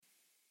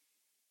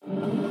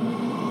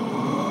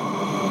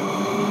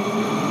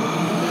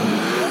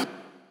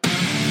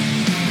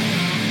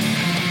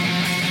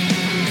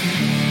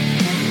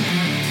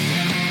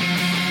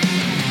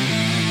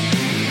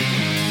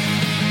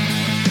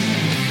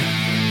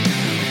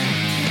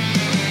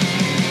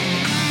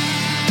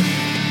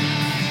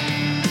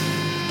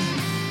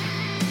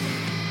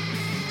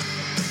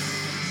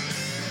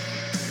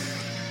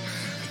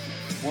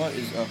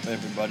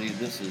everybody?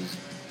 This is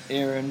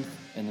Aaron,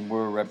 and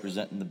we're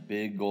representing the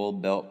Big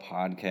Gold Belt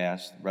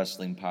Podcast,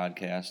 wrestling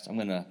podcast. I'm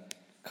going to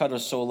cut a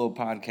solo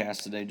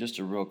podcast today, just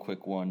a real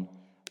quick one.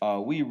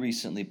 We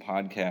recently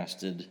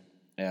podcasted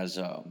as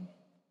a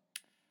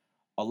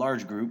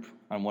large group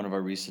on one of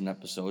our recent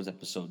episodes,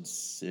 episode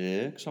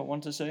 6, I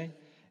want to say,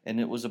 and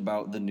it was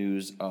about the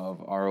news of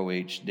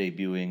ROH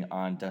debuting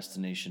on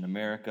Destination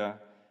America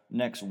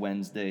next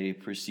Wednesday,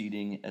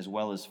 preceding as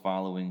well as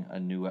following a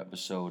new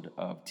episode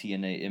of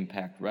TNA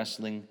Impact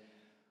Wrestling,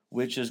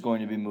 which is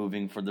going to be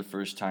moving for the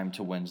first time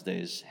to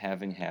Wednesdays,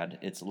 having had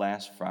its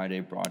last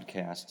Friday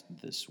broadcast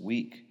this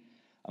week.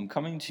 I'm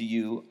coming to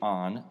you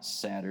on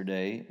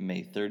Saturday,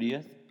 May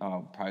 30th.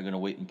 Probably going to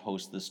wait and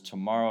post this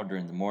tomorrow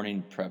during the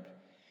morning, prep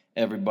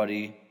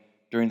everybody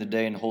during the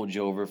day and hold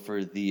you over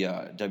for the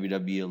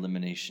WWE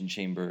Elimination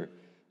Chamber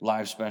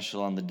live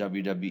special on the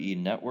WWE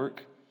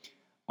Network.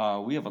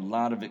 We have a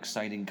lot of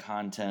exciting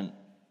content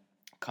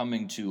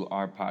coming to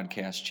our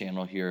podcast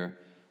channel here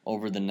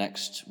over the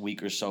next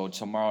week or so.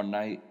 Tomorrow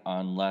night,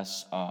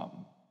 unless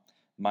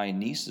my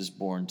niece is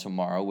born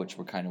tomorrow, which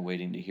we're kind of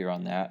waiting to hear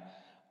on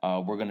that,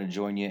 we're going to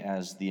join you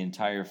as the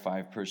entire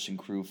 5-person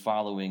crew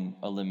following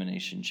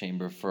Elimination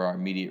Chamber for our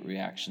immediate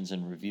reactions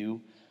and review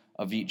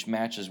of each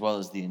match as well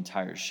as the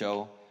entire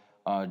show.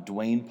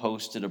 Dwayne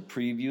posted a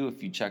preview.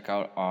 If you check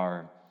out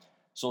our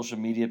social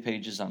media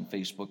pages on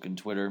Facebook and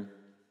Twitter,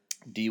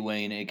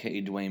 Dwayne, aka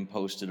Dwayne,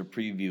 posted a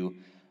preview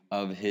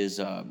of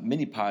his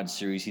mini pod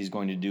series he's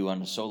going to do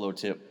on a solo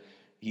tip.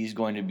 He's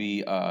going to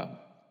be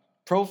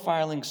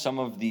profiling some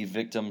of the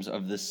victims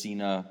of the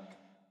Cena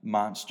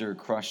Monster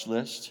Crush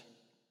list.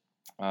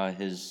 I'm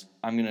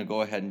going to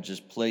go ahead and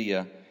just play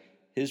you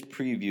his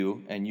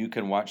preview, and you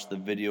can watch the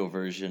video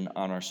version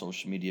on our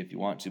social media if you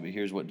want to. But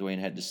here's what Dwayne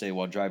had to say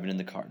while driving in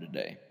the car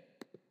today.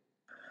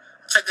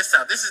 Check this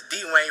out. This is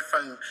Dwayne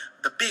from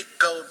the Big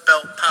Gold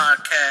Belt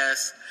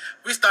Podcast.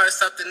 We started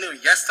something new.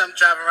 Yes, I'm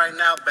driving right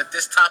now, but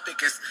this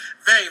topic is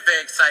very,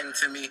 very exciting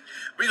to me.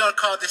 We're going to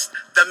call this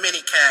the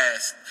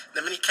Minicast.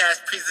 The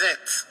Minicast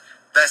presents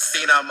the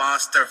Cena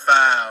Monster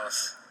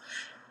Files.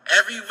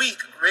 Every week,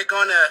 we're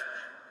going to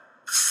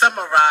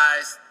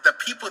summarize the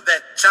people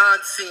that John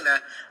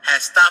Cena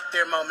has stopped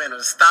their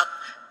momentum, stopped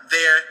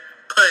their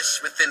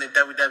push within the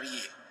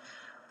WWE.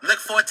 Look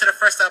forward to the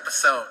first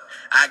episode.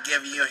 I'll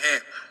give you a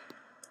hint.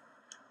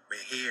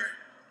 We're here.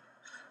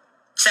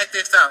 Check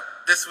this out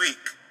this week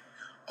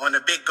on the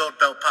Big Gold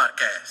Belt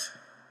Podcast.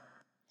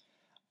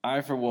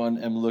 I, for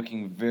one, am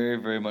looking very,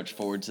 very much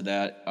forward to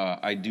that.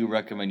 I do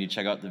recommend you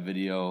check out the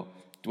video.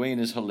 Dwayne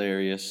is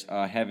hilarious.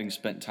 Having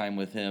spent time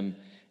with him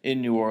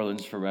in New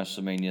Orleans for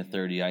WrestleMania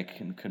 30, I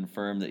can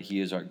confirm that he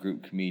is our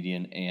group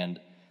comedian, and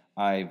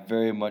I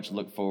very much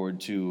look forward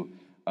to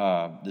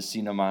the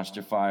Cena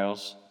Monster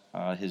Files,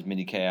 his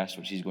mini cast,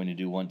 which he's going to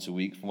do once a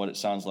week, from what it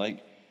sounds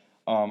like.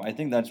 I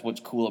think that's what's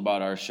cool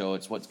about our show.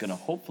 It's what's going to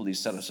hopefully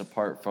set us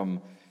apart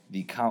from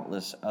the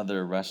countless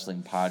other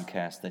wrestling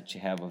podcasts that you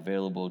have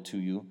available to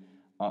you,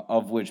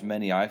 of which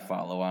many I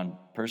follow on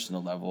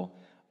personal level.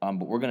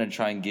 But we're going to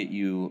try and get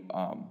you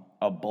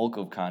a bulk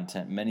of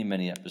content, many,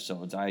 many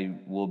episodes. I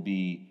will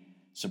be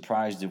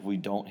surprised if we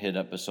don't hit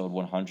episode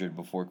 100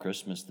 before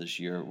Christmas this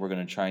year. We're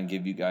going to try and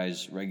give you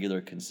guys regular,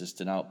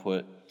 consistent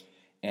output.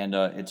 And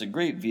it's a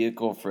great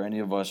vehicle for any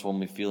of us when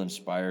we feel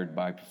inspired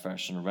by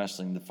professional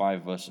wrestling. The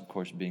 5 of us, of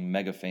course, being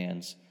mega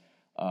fans,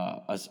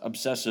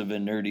 obsessive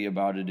and nerdy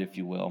about it, if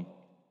you will.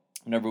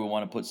 Whenever we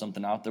want to put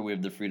something out there, we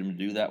have the freedom to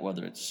do that,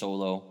 whether it's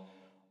solo,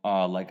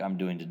 like I'm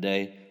doing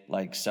today,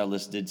 like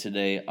Celis did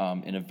today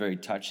in a very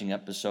touching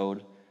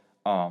episode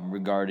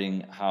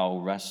regarding how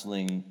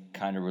wrestling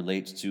kind of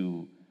relates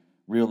to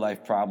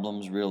real-life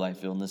problems,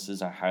 real-life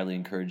illnesses. I highly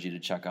encourage you to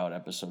check out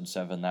episode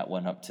 7. That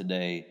went up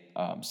today,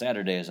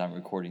 Saturday, as I'm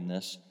recording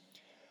this.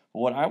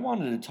 What I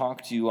wanted to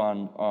talk to you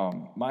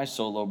on my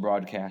solo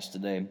broadcast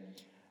today,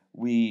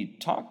 we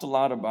talked a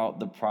lot about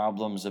the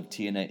problems of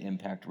TNA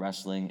Impact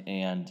Wrestling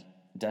and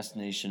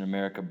Destination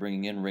America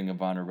bringing in Ring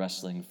of Honor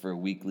Wrestling for a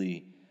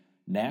weekly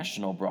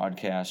national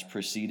broadcast,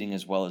 preceding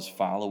as well as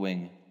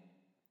following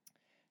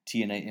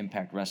TNA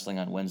Impact Wrestling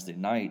on Wednesday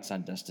nights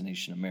on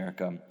Destination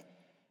America.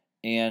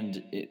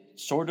 And it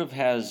sort of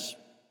has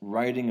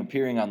writing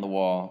appearing on the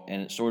wall,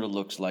 and it sort of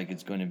looks like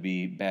it's going to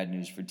be bad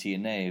news for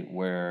TNA,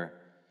 where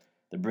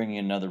they're bringing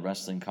in another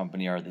wrestling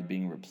company. Are they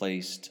being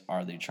replaced?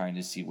 Are they trying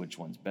to see which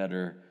one's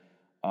better?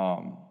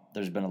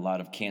 There's been a lot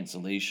of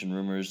cancellation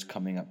rumors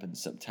coming up in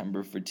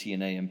September for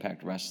TNA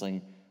Impact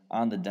Wrestling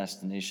on the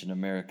Destination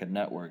America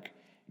network.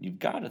 You've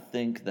got to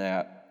think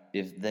that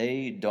if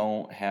they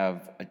don't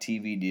have a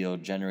TV deal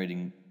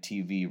generating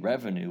TV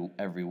revenue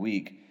every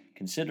week,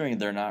 considering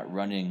they're not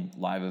running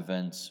live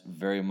events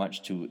very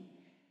much to,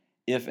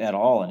 if at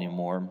all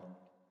anymore,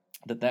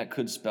 that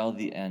could spell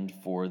the end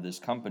for this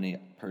company.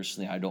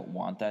 Personally, I don't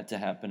want that to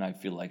happen. I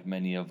feel like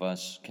many of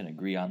us can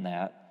agree on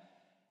that.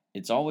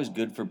 It's always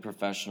good for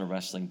professional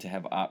wrestling to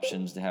have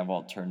options, to have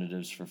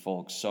alternatives for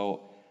folks.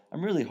 So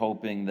I'm really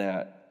hoping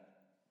that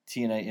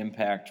TNA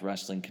Impact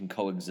Wrestling can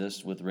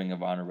coexist with Ring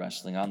of Honor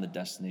Wrestling on the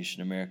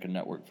Destination America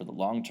Network for the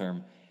long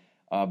term,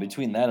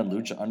 Between that and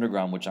Lucha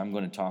Underground, which I'm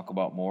going to talk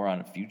about more on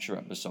a future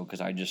episode,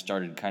 because I just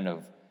started kind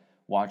of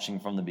watching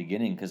from the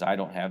beginning, because I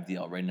don't have the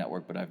El Rey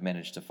Network, but I've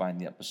managed to find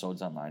the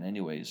episodes online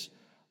anyways.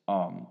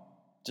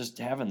 Just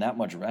having that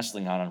much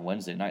wrestling on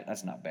Wednesday night,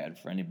 that's not bad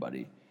for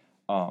anybody.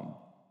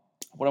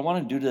 What I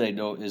want to do today,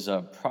 though, is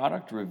a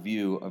product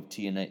review of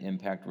TNA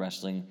Impact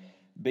Wrestling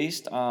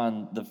based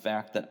on the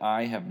fact that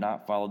I have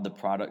not followed the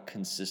product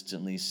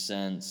consistently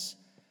since,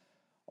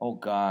 oh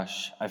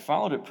gosh, I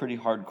followed it pretty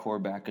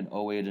hardcore back in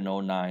 08 and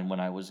 09 when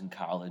I was in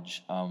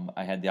college.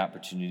 I had the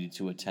opportunity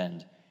to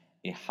attend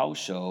a house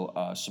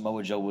show.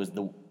 Samoa Joe was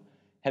the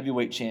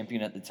heavyweight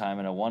champion at the time,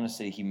 and I want to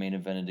say he main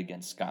evented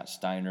against Scott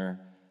Steiner.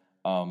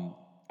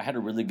 I had a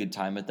really good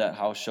time at that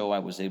house show. I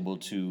was able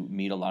to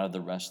meet a lot of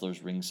the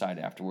wrestlers ringside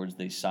afterwards.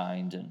 They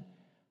signed and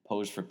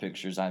posed for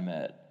pictures. I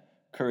met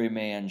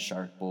Curryman,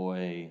 Shark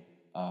Boy,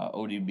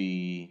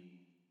 ODB,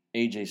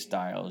 AJ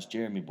Styles,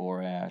 Jeremy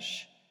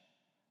Borash,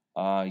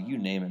 you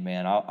name it,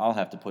 man. I'll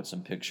have to put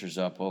some pictures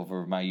up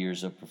over my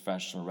years of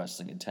professional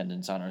wrestling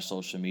attendance on our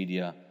social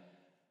media.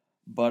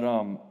 But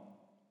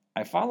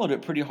I followed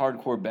it pretty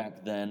hardcore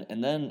back then,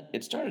 and then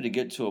it started to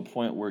get to a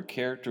point where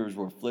characters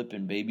were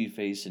flipping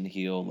babyface and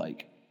heel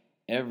like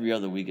every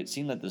other week. It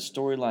seemed that the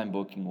storyline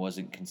booking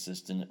wasn't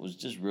consistent. It was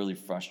just really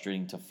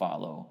frustrating to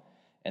follow.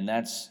 And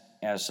that's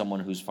as someone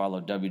who's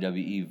followed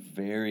WWE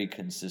very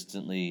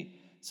consistently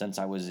since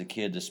I was a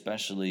kid,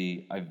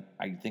 especially.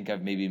 I think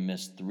I've maybe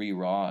missed 3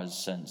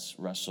 Raws since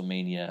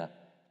WrestleMania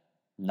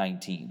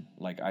 19.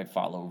 Like, I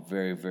follow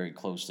very, very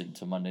closely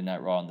to Monday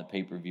Night Raw and the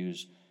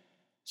pay-per-views.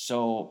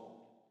 So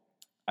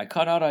I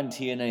cut out on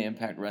TNA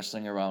Impact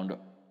Wrestling around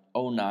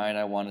 09,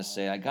 I want to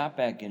say. I got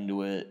back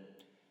into it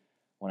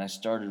when I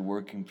started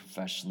working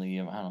professionally,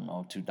 I don't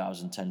know,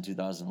 2010,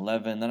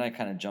 2011. Then I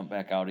kind of jumped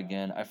back out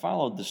again. I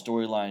followed the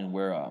storyline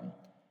where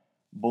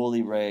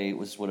Bully Ray,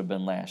 this would have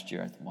been last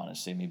year, I want to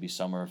say maybe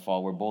summer or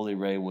fall, where Bully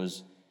Ray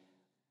was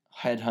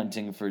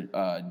headhunting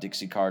for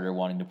Dixie Carter,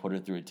 wanting to put her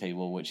through a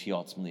table, which he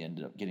ultimately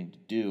ended up getting to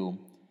do.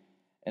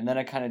 And then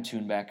I kind of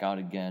tuned back out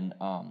again.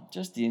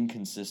 Just the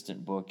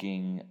inconsistent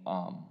booking.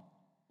 A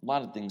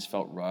lot of things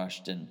felt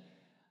rushed, and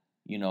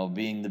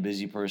being the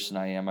busy person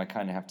I am, I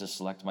kind of have to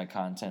select my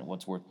content,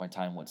 what's worth my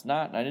time, what's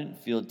not. And I didn't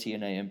feel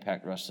TNA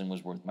Impact Wrestling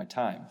was worth my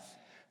time.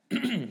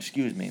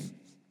 Excuse me.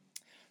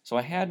 So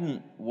I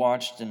hadn't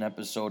watched an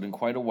episode in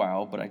quite a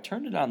while, but I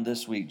turned it on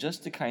this week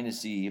just to kind of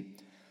see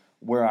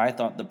where I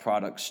thought the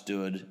product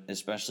stood,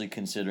 especially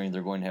considering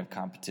they're going to have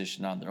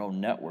competition on their own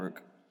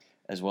network,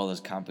 as well as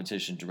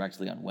competition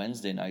directly on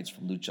Wednesday nights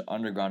from Lucha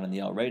Underground and the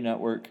El Rey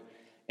Network,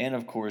 and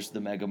of course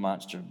the mega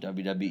monster of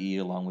WWE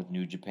along with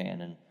New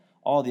Japan and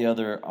all the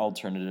other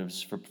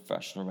alternatives for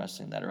professional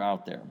wrestling that are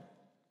out there.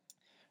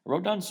 I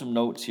wrote down some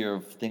notes here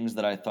of things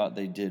that I thought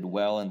they did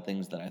well and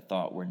things that I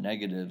thought were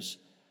negatives.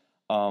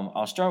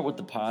 I'll start with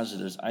the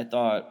positives. I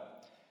thought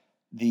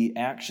the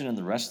action and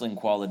the wrestling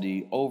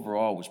quality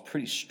overall was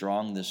pretty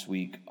strong this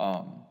week.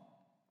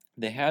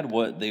 They had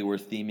what they were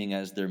theming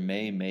as their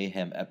May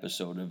Mayhem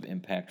episode of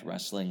Impact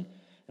Wrestling.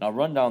 And I'll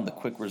run down the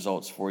quick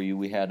results for you.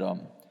 We had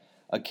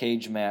a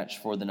cage match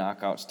for the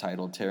Knockouts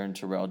title. Taryn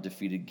Terrell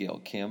defeated Gail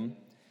Kim.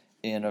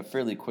 In a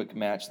fairly quick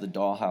match, the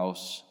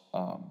Dollhouse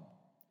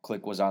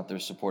Clique was out there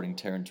supporting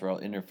Taryn Terrell,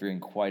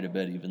 interfering quite a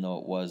bit, even though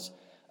it was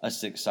a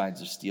 6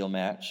 Sides of Steel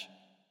match.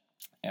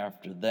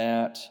 After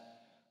that,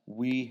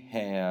 we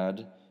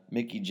had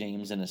Mickie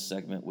James in a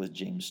segment with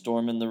James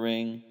Storm in the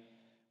ring.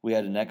 We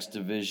had an X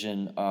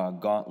Division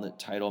gauntlet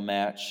title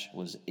match. It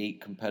was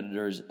 8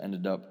 competitors,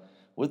 ended up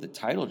with a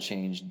title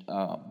change.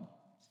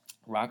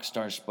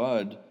 Rockstar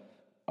Spud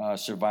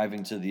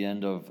surviving to the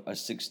end of a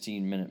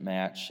 16-minute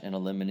match and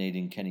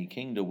eliminating Kenny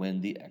King to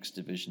win the X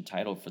Division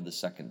title for the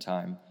second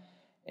time.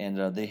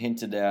 And they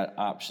hinted at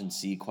Option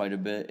C quite a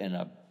bit in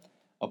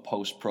a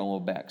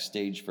post-promo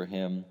backstage for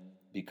him,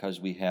 because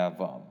we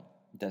have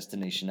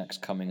Destination X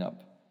coming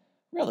up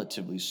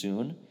relatively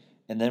soon.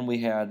 And then we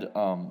had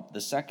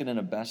the second in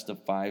a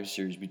best-of-5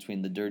 series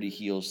between the Dirty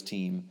Heels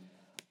team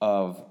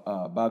of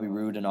Bobby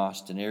Roode and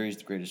Austin Aries,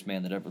 the greatest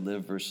man that ever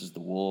lived, versus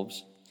the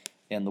Wolves.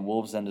 And the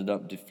Wolves ended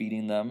up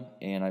defeating them,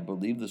 and I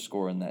believe the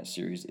score in that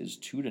series is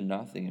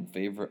 2-0 in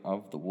favor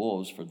of the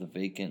Wolves for the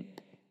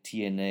vacant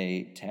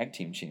TNA Tag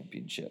Team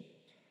Championship.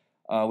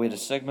 We had a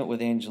segment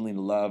with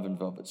Angelina Love and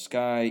Velvet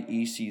Sky.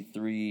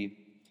 EC3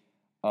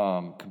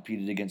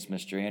 competed against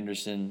Mr.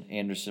 Anderson.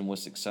 Anderson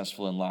was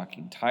successful in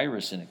locking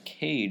Tyrus in a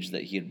cage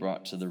that he had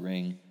brought to the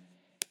ring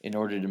in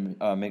order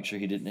to make sure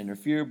he didn't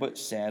interfere, but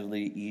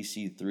sadly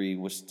EC3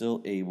 was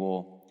still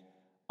able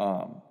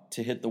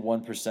to hit the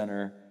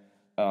 1%er,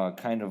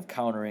 kind of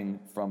countering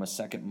from a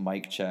second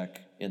mic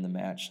check in the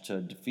match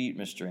to defeat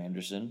Mr.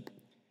 Anderson.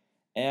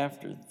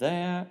 After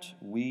that,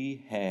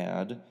 we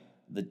had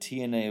the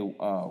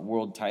TNA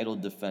World title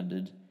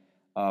defended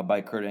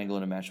by Kurt Angle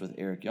in a match with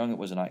Eric Young. It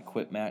was an I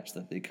Quit match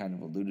that they kind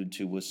of alluded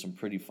to with some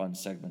pretty fun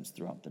segments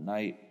throughout the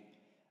night.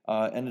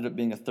 Ended up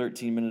being a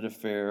 13-minute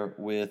affair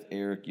with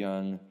Eric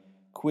Young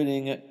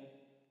quitting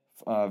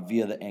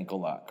via the ankle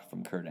lock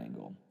from Kurt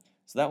Angle.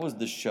 So that was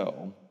the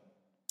show.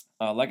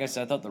 Like I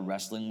said, I thought the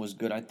wrestling was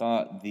good. I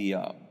thought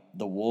the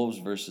Wolves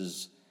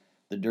versus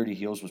the Dirty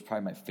Heels was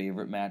probably my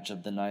favorite match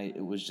of the night.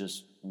 It was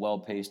just well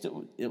paced.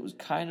 It was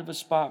kind of a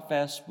spot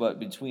fest, but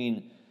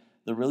between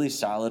the really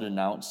solid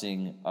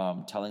announcing,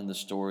 telling the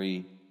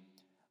story,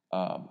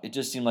 it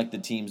just seemed like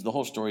the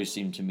whole story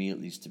seemed to me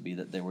at least to be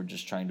that they were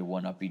just trying to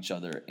one up each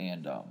other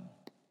and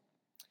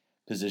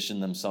position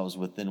themselves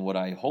within what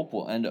I hope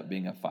will end up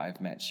being a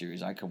 5-match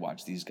series. I could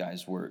watch these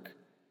guys work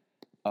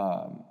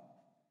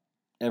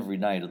every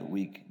night of the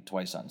week,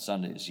 twice on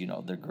Sundays.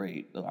 They're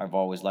great. I've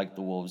always liked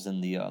the Wolves,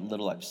 and the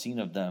little I've seen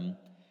of them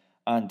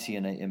on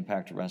TNA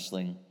Impact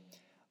Wrestling.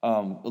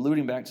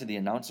 Alluding back to the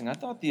announcing, I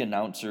thought the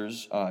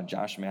announcers,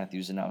 Josh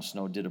Matthews and Al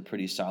Snow, did a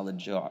pretty solid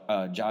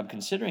job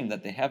considering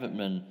that they haven't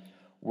been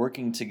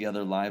working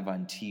together live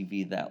on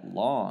TV that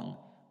long,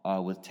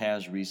 with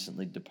Taz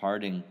recently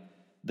departing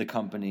the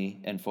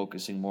company and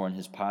focusing more on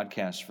his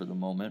podcast for the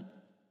moment.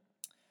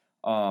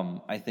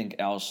 I think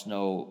Al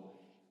Snow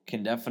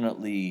can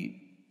definitely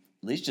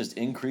at least just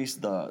increase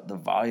the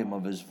volume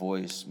of his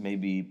voice,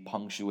 maybe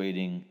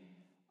punctuating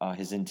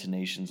his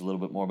intonations a little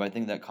bit more. But I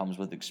think that comes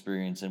with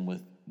experience and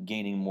with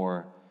gaining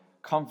more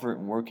comfort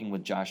and working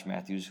with Josh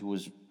Matthews, who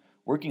was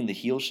working the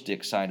heel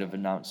shtick side of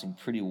announcing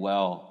pretty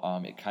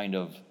well. It kind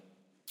of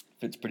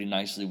fits pretty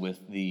nicely with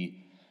the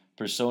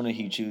persona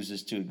he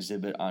chooses to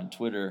exhibit on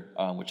Twitter,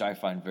 which I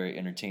find very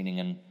entertaining.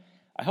 And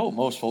I hope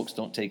most folks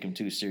don't take him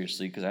too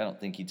seriously, because I don't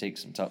think he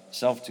takes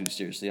himself too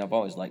seriously. I've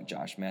always liked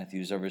Josh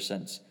Matthews ever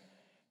since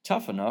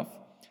Tough Enough.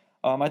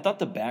 I thought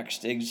the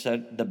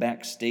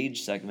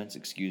backstage segments,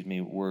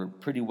 were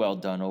pretty well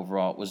done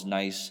overall. It was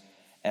nice,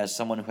 as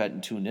someone who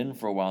hadn't tuned in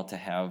for a while, to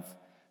have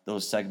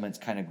those segments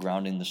kind of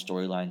grounding the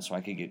storyline so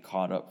I could get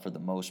caught up for the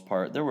most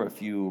part. There were a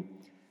few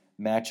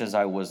matches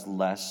I was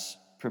less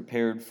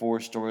prepared for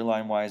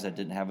storyline-wise. I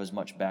didn't have as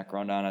much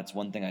background on it. It's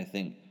one thing I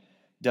think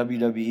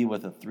WWE,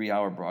 with a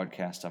 3-hour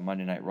broadcast on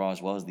Monday Night Raw,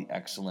 as well as the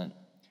excellent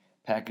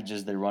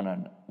packages they run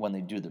on when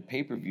they do the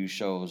pay-per-view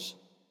shows,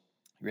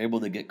 you're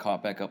able to get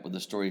caught back up with the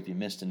story if you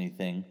missed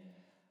anything.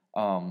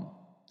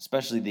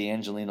 Especially the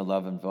Angelina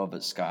Love and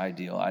Velvet Sky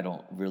deal. I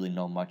don't really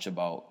know much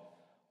about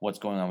what's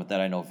going on with that.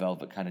 I know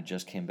Velvet kind of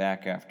just came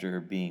back after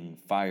being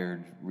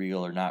fired,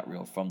 real or not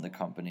real, from the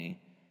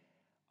company.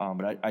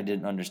 But I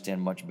didn't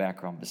understand much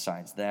background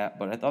besides that.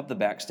 But I thought the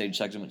backstage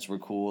segments were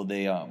cool.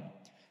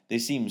 They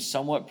seemed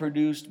somewhat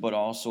produced, but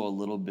also a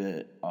little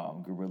bit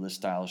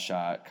guerrilla-style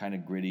shot, kind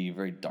of gritty,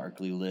 very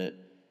darkly lit,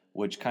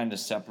 which kind of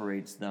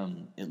separates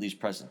them, at least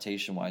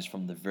presentation-wise,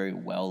 from the very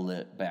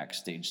well-lit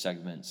backstage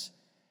segments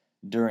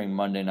during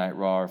Monday Night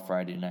Raw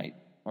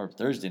or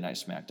Thursday Night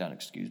SmackDown,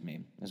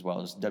 as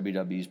well as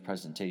WWE's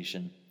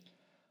presentation.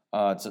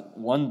 It's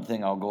one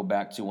thing I'll go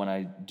back to when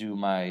I do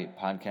my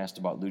podcast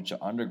about Lucha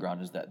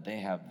Underground, is that they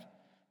have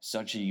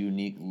such a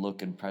unique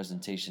look and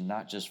presentation,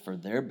 not just for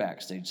their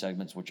backstage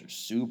segments, which are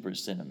super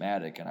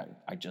cinematic, and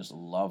I just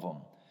love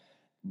them,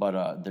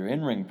 but their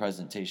in-ring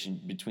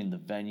presentation, between the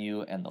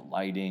venue and the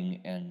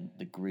lighting and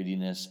the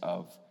grittiness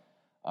of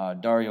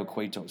Dario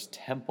Cueto's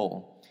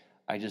temple.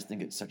 I just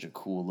think it's such a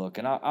cool look,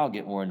 and I'll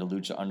get more into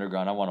Lucha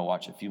Underground. I want to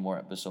watch a few more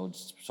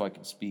episodes so I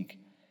can speak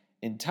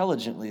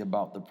intelligently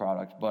about the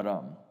product. But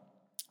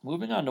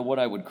moving on to what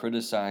I would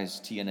criticize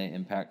TNA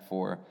Impact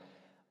for,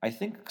 I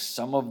think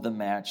some of the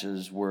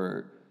matches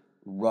were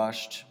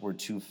rushed, were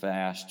too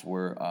fast,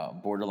 were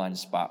borderline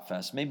spot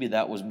fest. Maybe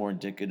that was more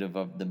indicative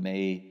of the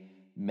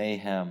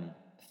mayhem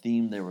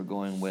theme they were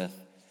going with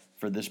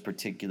for this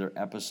particular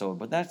episode.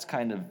 But that's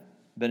kind of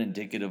been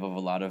indicative of a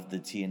lot of the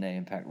TNA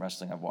Impact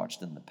Wrestling I've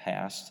watched in the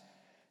past.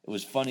 It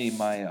was funny,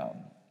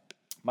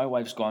 my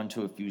wife's gone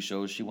to a few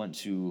shows. She went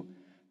to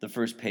the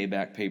first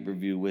Payback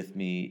pay-per-view with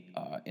me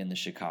in the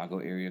Chicago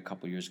area a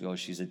couple years ago.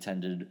 She's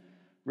attended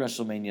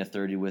WrestleMania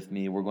 30 with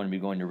me. We're going to be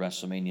going to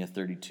WrestleMania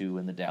 32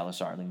 in the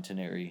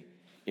Dallas-Arlington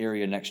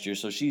area next year.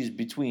 So she's,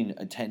 between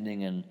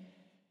attending and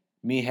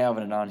me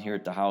having it on here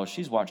at the house,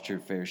 she's watched her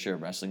fair share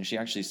of wrestling. She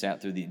actually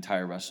sat through the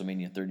entire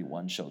WrestleMania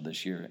 31 show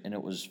this year. And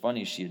it was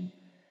funny, she had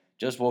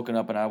just woken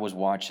up and I was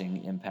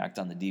watching Impact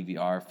on the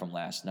DVR from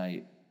last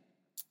night.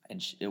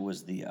 And it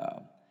was the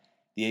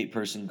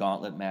 8-person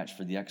gauntlet match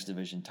for the X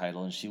Division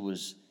title. And she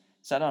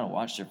sat down and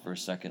watched it for a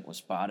second with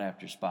spot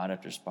after spot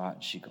after spot.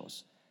 And she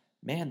goes,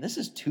 "Man, this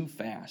is too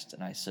fast."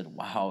 And I said,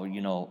 "Wow,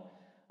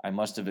 I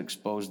must have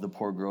exposed the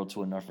poor girl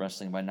to enough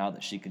wrestling by now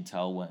that she can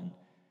tell when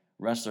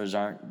wrestlers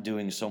aren't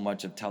doing so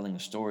much of telling a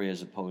story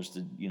as opposed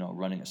to,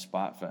 running a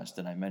spot fest."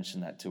 And I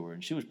mentioned that to her,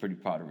 and she was pretty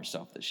proud of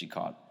herself that she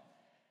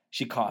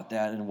caught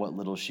that in what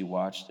little she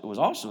watched. It was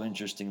also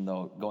interesting,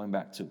 though, going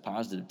back to a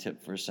positive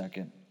tip for a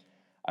second.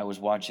 I was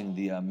watching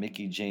the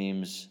Mickie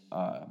James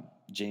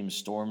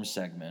Storm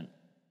segment.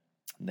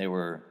 They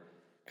were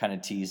kind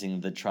of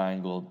teasing the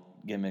triangle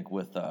gimmick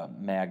with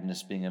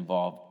Magnus being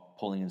involved,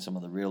 pulling in some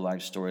of the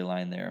real-life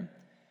storyline there.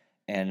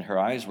 And her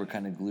eyes were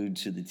kind of glued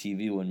to the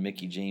TV when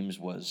Mickie James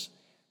was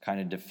kind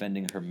of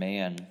defending her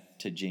man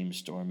to James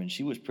Storm, and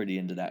she was pretty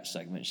into that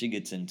segment. She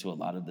gets into a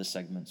lot of the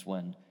segments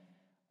when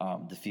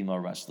the female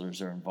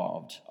wrestlers are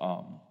involved.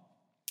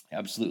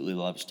 absolutely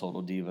loves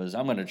Total Divas.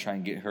 I'm going to try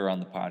and get her on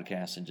the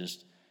podcast and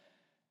just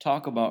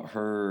talk about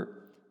her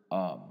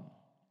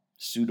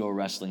pseudo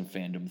wrestling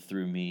fandom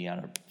through me on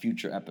a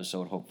future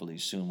episode. Hopefully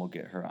soon we'll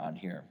get her on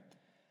here.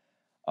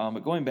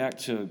 But going back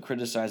to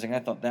criticizing, I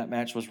thought that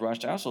match was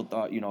rushed. I also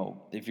thought,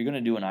 if you're going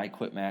to do an I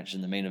Quit match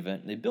in the main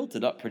event, they built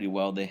it up pretty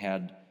well. They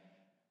had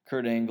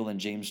Kurt Angle and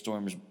James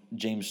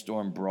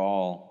Storm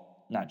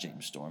brawl, not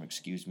James Storm,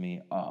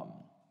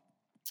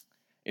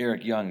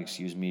 Eric Young,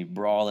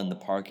 brawl in the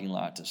parking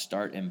lot to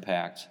start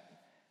Impact.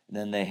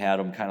 Then they had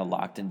them kind of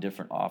locked in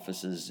different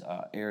offices.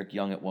 Eric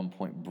Young at one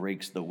point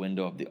breaks the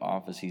window of the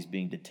office he's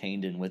being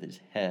detained in with his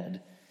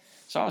head.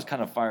 So I was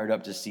kind of fired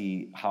up to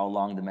see how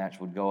long the match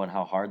would go and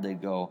how hard they'd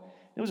go.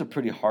 It was a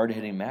pretty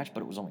hard-hitting match,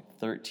 but it was only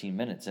 13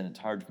 minutes, and it's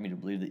hard for me to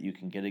believe that you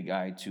can get a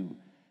guy to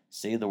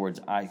say the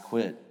words, "I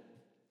quit,"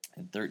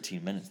 in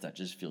 13 minutes. That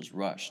just feels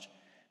rushed.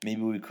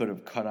 Maybe we could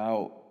have cut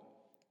out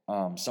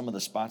some of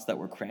the spots that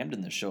were crammed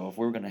in the show. If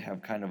we're going to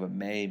have kind of a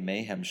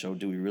Mayhem show,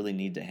 do we really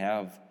need to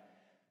have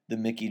the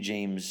Mickie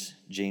James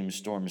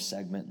Storm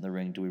segment in the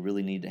ring? Do we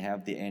really need to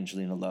have the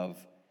Angelina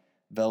Love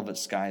Velvet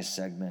Sky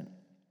segment?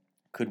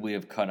 Could we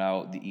have cut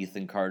out the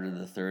Ethan Carter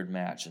the third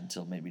match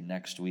until maybe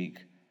next week?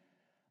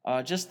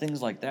 Just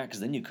things like that,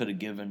 because then you could have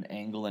given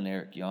Angle and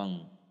Eric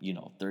Young,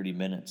 30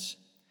 minutes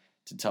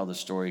to tell the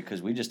story,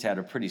 because we just had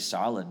a pretty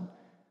solid,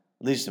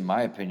 at least in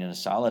my opinion, a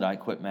solid I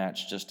Quit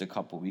match just a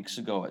couple weeks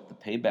ago at the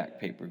Payback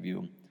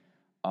pay-per-view.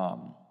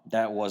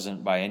 That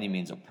wasn't by any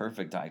means a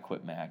perfect I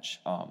Quit match,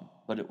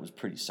 but it was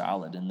pretty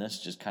solid, and this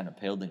just kind of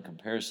paled in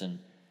comparison,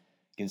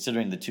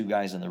 considering the two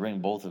guys in the ring,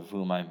 both of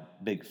whom I'm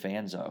big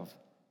fans of.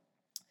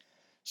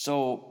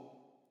 So,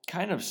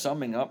 kind of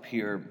summing up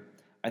here,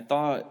 I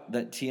thought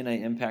that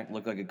TNA Impact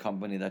looked like a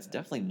company that's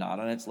definitely not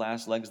on its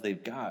last legs.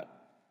 They've got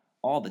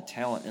all the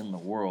talent in the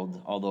world,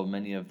 although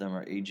many of them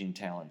are aging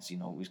talents.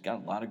 We've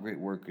got a lot of great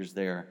workers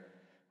there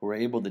who are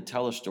able to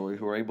tell a story,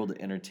 who are able to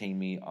entertain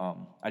me.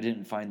 I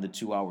didn't find the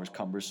 2 hours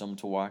cumbersome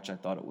to watch.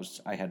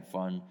 I had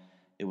fun.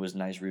 It was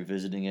nice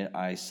revisiting it.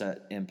 I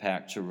set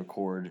Impact to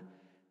record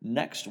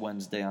next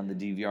Wednesday on the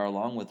DVR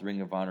along with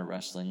Ring of Honor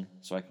Wrestling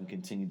so I can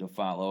continue to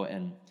follow,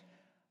 and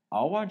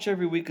I'll watch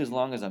every week as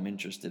long as I'm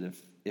interested.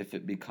 If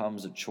it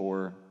becomes a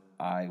chore,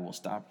 I will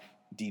stop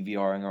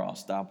DVRing or I'll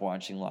stop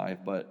watching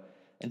live. But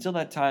until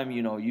that time,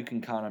 you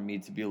can count on me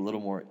to be a little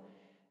more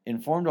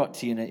informed about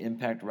TNA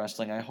Impact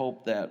Wrestling. I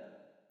hope that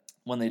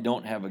when they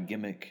don't have a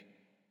gimmick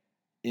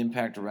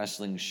Impact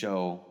Wrestling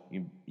show,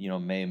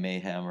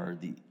 Mayhem or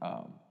the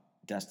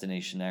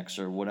Destination X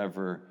or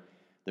whatever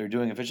they're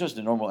doing, if it's just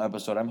a normal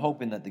episode, I'm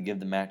hoping that they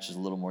give the matches a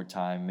little more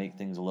time, make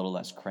things a little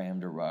less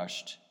crammed or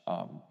rushed.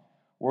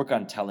 Work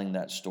on telling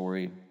that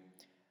story.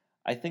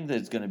 I think that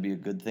it's going to be a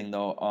good thing,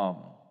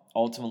 though.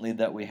 Ultimately,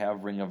 that we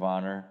have Ring of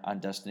Honor on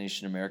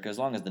Destination America, as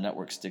long as the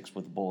network sticks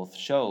with both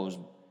shows,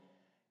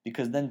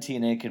 because then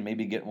TNA can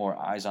maybe get more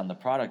eyes on the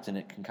product, and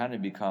it can kind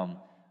of become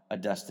a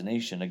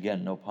destination.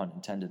 Again, no pun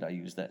intended. I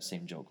used that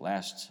same joke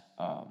last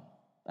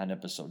on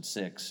episode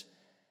 6.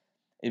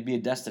 It'd be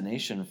a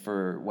destination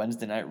for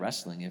Wednesday Night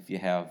Wrestling if you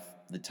have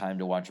the time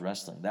to watch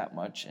wrestling that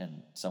much,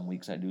 and some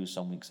weeks I do,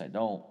 some weeks I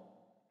don't.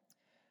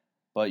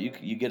 But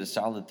you get a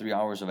solid 3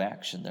 hours of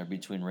action there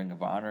between Ring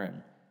of Honor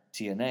and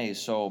TNA.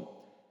 So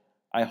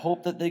I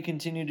hope that they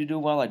continue to do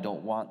well. I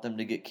don't want them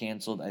to get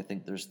canceled. I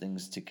think there's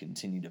things to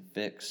continue to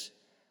fix.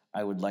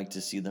 I would like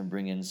to see them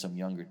bring in some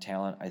younger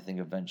talent. I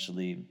think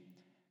eventually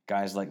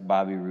guys like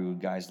Bobby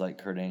Roode, guys like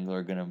Kurt Angle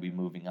are going to be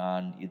moving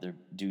on, either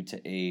due to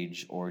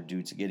age or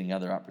due to getting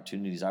other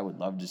opportunities. I would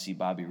love to see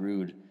Bobby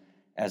Roode,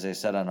 as I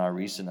said on our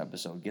recent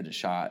episode, get a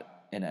shot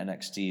in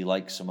NXT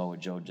like Samoa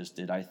Joe just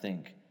did. I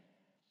think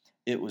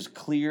it was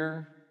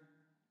clear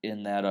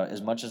in that,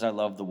 as much as I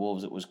love the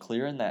Wolves, it was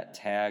clear in that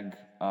tag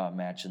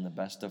match in the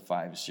Best of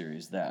 5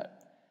 series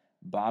that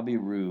Bobby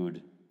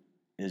Roode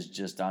is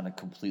just on a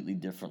completely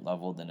different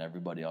level than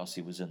everybody else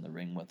he was in the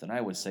ring with. And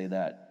I would say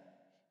that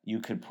you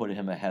could put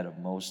him ahead of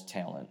most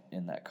talent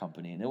in that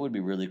company. And it would be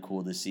really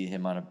cool to see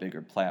him on a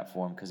bigger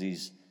platform, because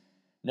he's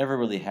never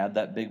really had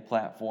that big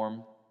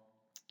platform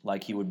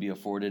like he would be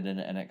afforded in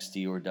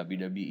NXT or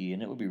WWE.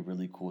 And it would be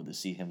really cool to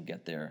see him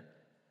get there.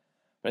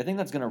 But I think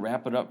that's going to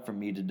wrap it up for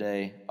me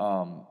today.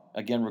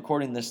 Again,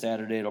 recording this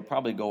Saturday, it'll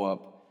probably go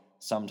up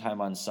sometime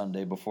on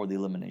Sunday before the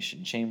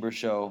Elimination Chamber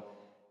show.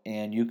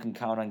 And you can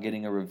count on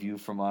getting a review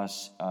from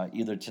us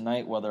either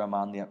tonight, whether I'm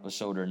on the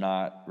episode or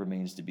not,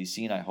 remains to be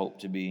seen. I hope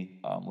to be.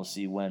 We'll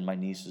see when my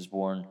niece is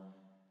born.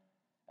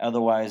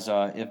 Otherwise,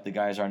 if the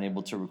guys aren't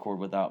able to record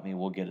without me,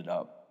 we'll get it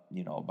up,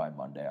 by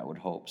Monday, I would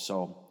hope.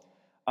 So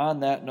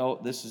on that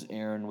note, this is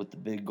Aaron with the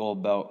Big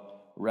Gold Belt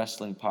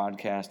Wrestling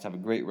Podcast. Have a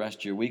great rest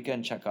of your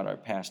weekend. Check out our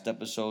past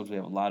episodes. We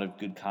have a lot of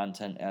good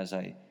content, as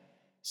I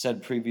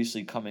said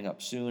previously, coming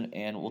up soon,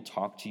 and we'll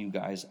talk to you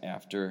guys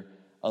after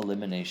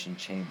Elimination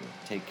Chamber.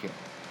 Take care.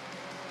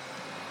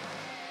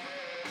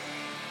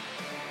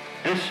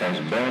 This has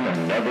been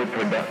another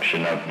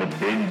production of the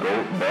Big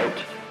Gold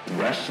Belt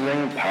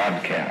Wrestling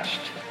Podcast.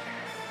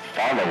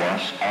 Follow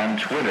us on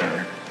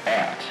Twitter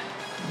at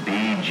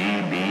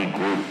BGB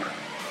Group.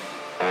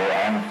 or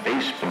on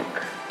Facebook,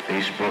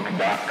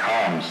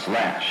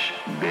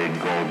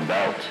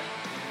 facebook.com/BigGoldBelt.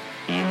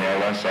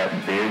 Email us at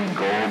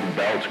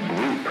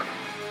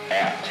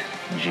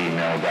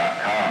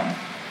biggoldbeltgroup@gmail.com.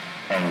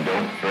 And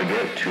don't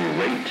forget to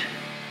rate,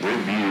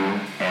 review,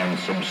 and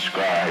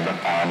subscribe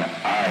on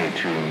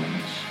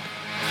iTunes.